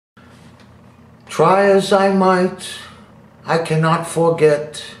Try as I might, I cannot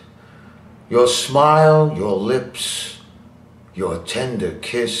forget your smile, your lips, your tender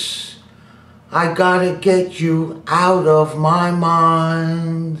kiss. I gotta get you out of my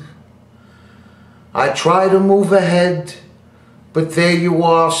mind. I try to move ahead, but there you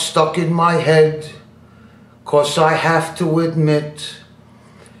are stuck in my head. 'Cause I have to admit,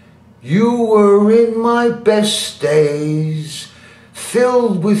 you were in my best days,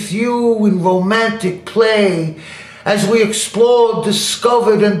 filled with you in romantic play, as we explored,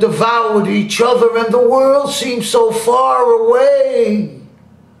 discovered, and devoured each other, and the world seemed so far away.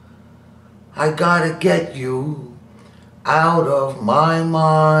 I gotta get you out of my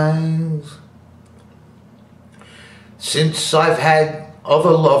mind. Since I've had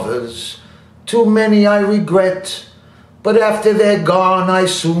other lovers, too many I regret, but after they're gone I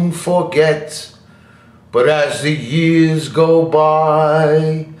soon forget. But as the years go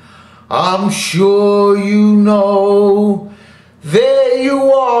by, I'm sure you know, there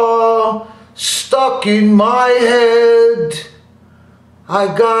you are, stuck in my head. I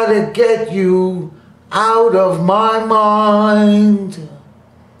gotta get you out of my mind.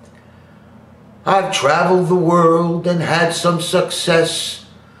 I've traveled the world and had some success,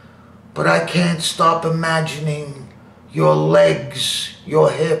 but I can't stop imagining your legs, your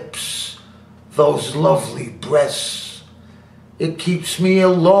hips, those lovely breasts. It keeps me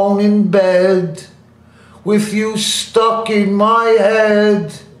alone in bed, with you stuck in my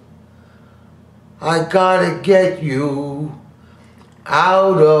head. I gotta get you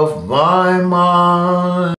out of my mind.